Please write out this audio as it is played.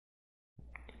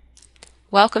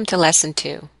Welcome to Lesson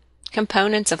 2,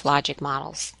 Components of Logic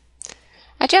Models.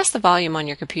 Adjust the volume on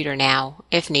your computer now,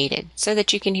 if needed, so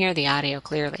that you can hear the audio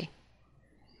clearly.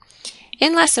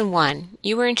 In Lesson 1,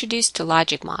 you were introduced to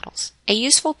logic models, a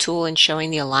useful tool in showing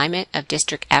the alignment of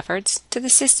district efforts to the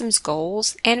system's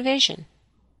goals and vision.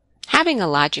 Having a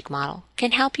logic model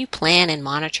can help you plan and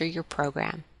monitor your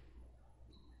program.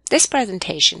 This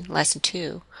presentation, Lesson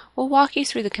 2, will walk you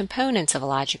through the components of a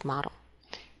logic model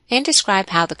and describe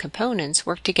how the components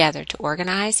work together to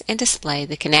organize and display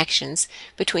the connections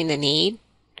between the need,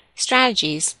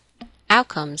 strategies,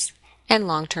 outcomes, and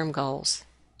long-term goals.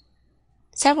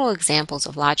 Several examples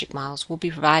of logic models will be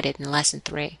provided in Lesson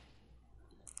 3.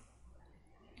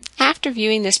 After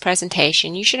viewing this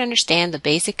presentation, you should understand the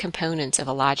basic components of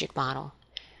a logic model,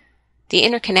 the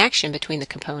interconnection between the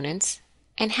components,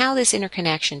 and how this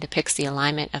interconnection depicts the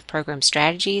alignment of program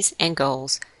strategies and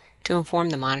goals to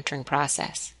inform the monitoring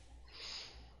process.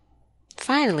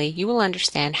 Finally, you will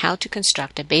understand how to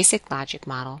construct a basic logic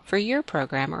model for your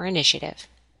program or initiative.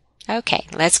 Okay,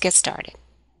 let's get started.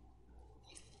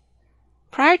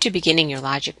 Prior to beginning your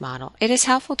logic model, it is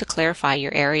helpful to clarify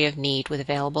your area of need with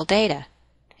available data.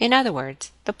 In other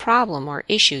words, the problem or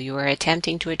issue you are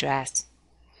attempting to address.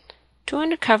 To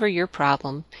uncover your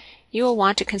problem, you will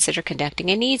want to consider conducting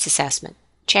a needs assessment,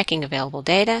 checking available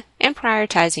data, and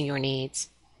prioritizing your needs.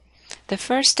 The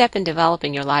first step in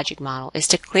developing your logic model is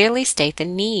to clearly state the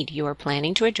need you are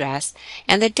planning to address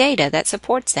and the data that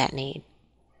supports that need.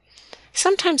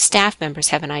 Sometimes staff members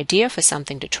have an idea for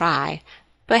something to try,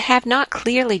 but have not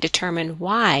clearly determined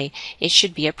why it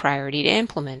should be a priority to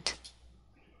implement.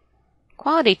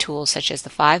 Quality tools such as the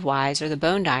 5 Whys or the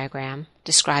Bone diagram,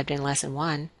 described in Lesson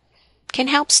 1, can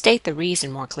help state the reason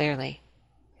more clearly.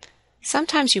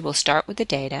 Sometimes you will start with the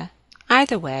data.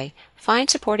 Either way, find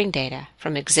supporting data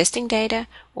from existing data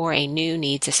or a new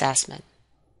needs assessment.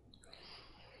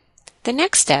 The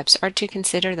next steps are to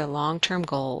consider the long-term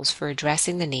goals for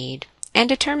addressing the need and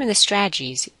determine the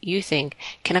strategies you think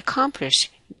can accomplish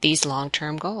these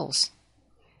long-term goals.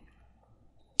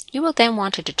 You will then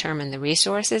want to determine the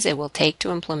resources it will take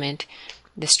to implement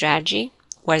the strategy,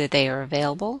 whether they are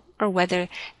available or whether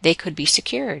they could be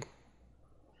secured.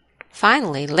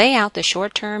 Finally, lay out the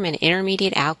short-term and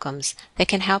intermediate outcomes that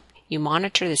can help you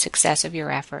monitor the success of your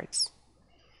efforts.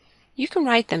 You can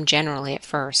write them generally at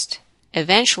first.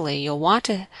 Eventually, you'll want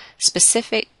a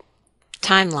specific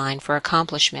timeline for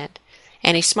accomplishment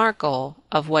and a SMART goal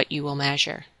of what you will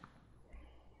measure.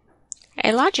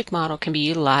 A logic model can be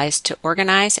utilized to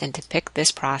organize and depict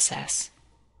this process.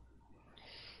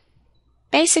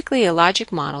 Basically, a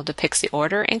logic model depicts the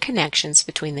order and connections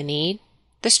between the need,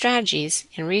 the strategies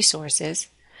and resources,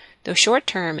 the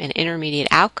short-term and intermediate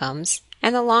outcomes,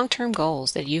 and the long-term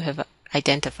goals that you have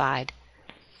identified.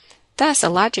 Thus, a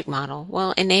logic model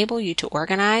will enable you to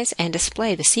organize and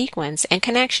display the sequence and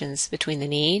connections between the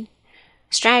need,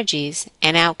 strategies,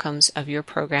 and outcomes of your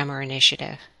program or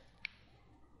initiative.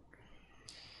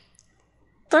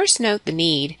 First, note the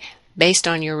need based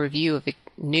on your review of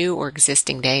new or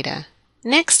existing data.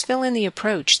 Next, fill in the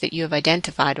approach that you have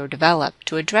identified or developed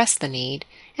to address the need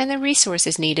and the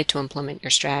resources needed to implement your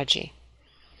strategy.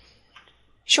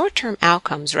 Short-term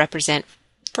outcomes represent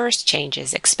first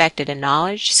changes expected in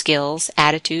knowledge, skills,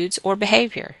 attitudes, or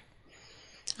behavior,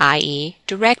 i.e.,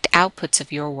 direct outputs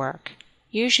of your work,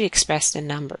 usually expressed in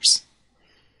numbers.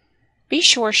 Be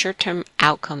sure short-term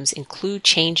outcomes include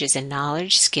changes in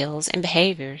knowledge, skills, and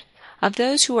behavior of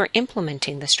those who are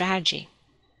implementing the strategy.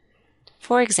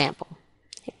 For example,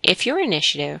 if your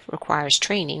initiative requires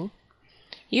training,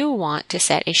 you will want to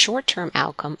set a short-term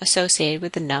outcome associated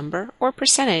with the number or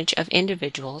percentage of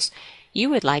individuals you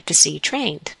would like to see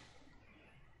trained,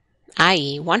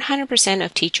 i.e., 100%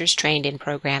 of teachers trained in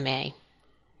Program A.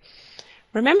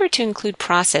 Remember to include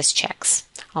process checks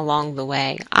along the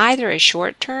way, either as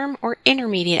short-term or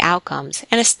intermediate outcomes,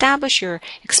 and establish your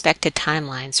expected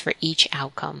timelines for each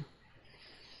outcome.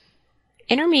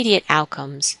 Intermediate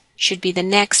outcomes should be the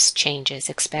next changes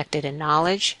expected in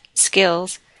knowledge,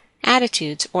 skills,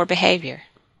 attitudes, or behavior.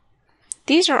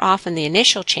 These are often the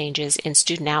initial changes in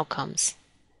student outcomes.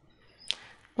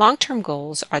 Long-term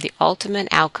goals are the ultimate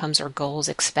outcomes or goals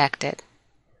expected.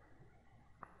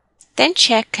 Then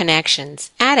check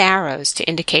connections. Add arrows to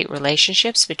indicate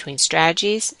relationships between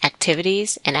strategies,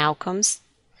 activities, and outcomes.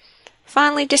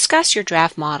 Finally, discuss your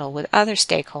draft model with other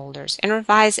stakeholders and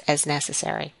revise as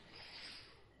necessary.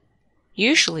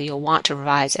 Usually, you'll want to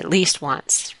revise at least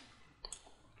once.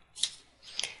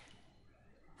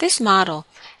 This model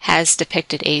has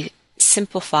depicted a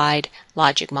simplified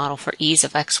logic model for ease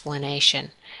of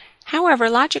explanation.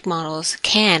 However, logic models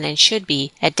can and should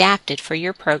be adapted for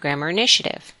your program or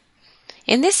initiative.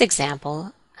 In this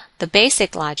example, the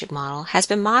basic logic model has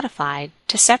been modified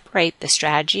to separate the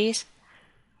strategies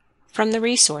from the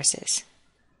resources.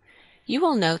 You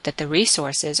will note that the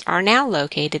resources are now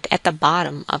located at the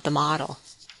bottom of the model.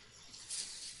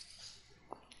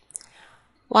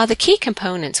 While the key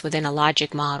components within a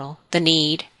logic model, the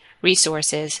need,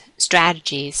 resources,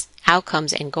 strategies,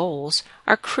 outcomes, and goals,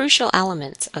 are crucial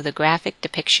elements of the graphic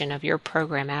depiction of your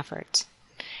program efforts.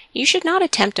 You should not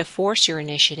attempt to force your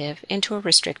initiative into a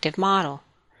restrictive model.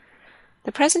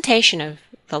 The presentation of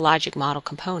the logic model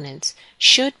components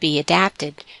should be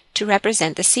adapted to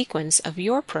represent the sequence of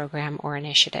your program or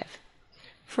initiative.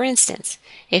 For instance,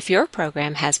 if your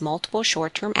program has multiple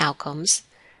short-term outcomes,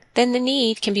 then the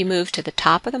need can be moved to the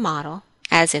top of the model,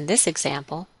 as in this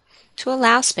example, to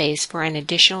allow space for an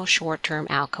additional short-term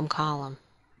outcome column.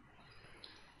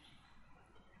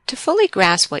 To fully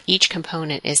grasp what each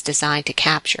component is designed to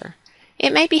capture,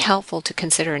 it may be helpful to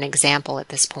consider an example at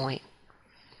this point.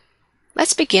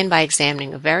 Let's begin by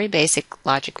examining a very basic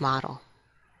logic model.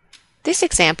 This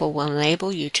example will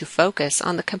enable you to focus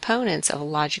on the components of a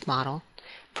logic model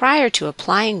prior to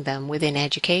applying them within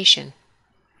education.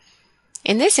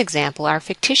 In this example, our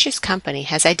fictitious company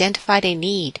has identified a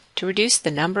need to reduce the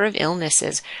number of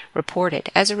illnesses reported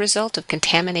as a result of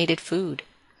contaminated food.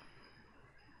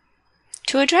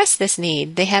 To address this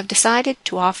need, they have decided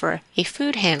to offer a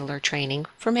food handler training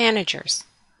for managers.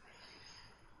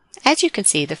 As you can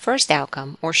see, the first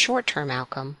outcome, or short-term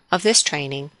outcome, of this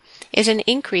training is an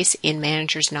increase in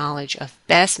managers' knowledge of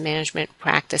best management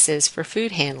practices for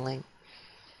food handling.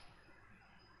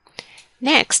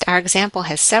 Next, our example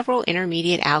has several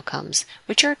intermediate outcomes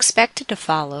which are expected to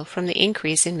follow from the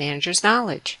increase in managers'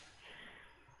 knowledge.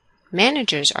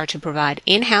 Managers are to provide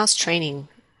in-house training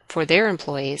for their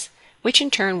employees, which in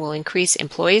turn will increase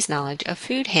employees' knowledge of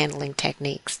food handling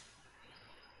techniques.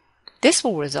 This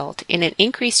will result in an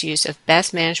increased use of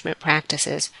best management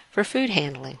practices for food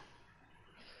handling.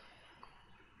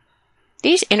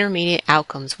 These intermediate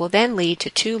outcomes will then lead to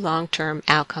two long-term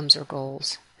outcomes or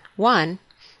goals. One,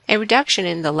 a reduction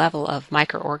in the level of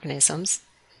microorganisms,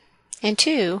 and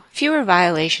two, fewer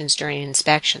violations during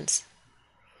inspections.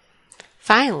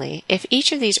 Finally, if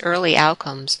each of these early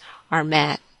outcomes are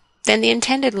met, then the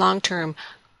intended long-term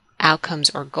outcomes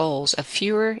or goals of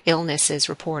fewer illnesses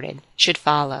reported should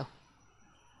follow.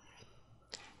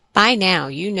 By now,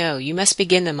 you know you must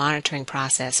begin the monitoring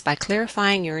process by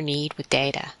clarifying your need with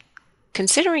data,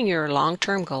 considering your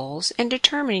long-term goals, and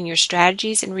determining your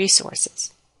strategies and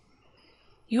resources.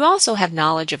 You also have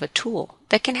knowledge of a tool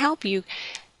that can help you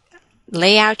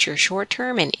lay out your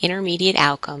short-term and intermediate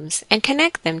outcomes and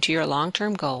connect them to your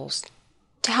long-term goals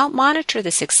to help monitor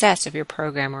the success of your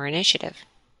program or initiative.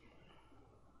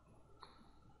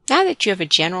 Now that you have a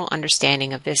general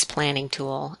understanding of this planning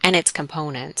tool and its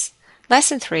components,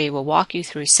 Lesson 3 will walk you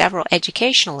through several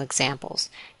educational examples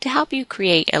to help you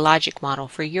create a logic model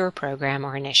for your program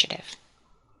or initiative.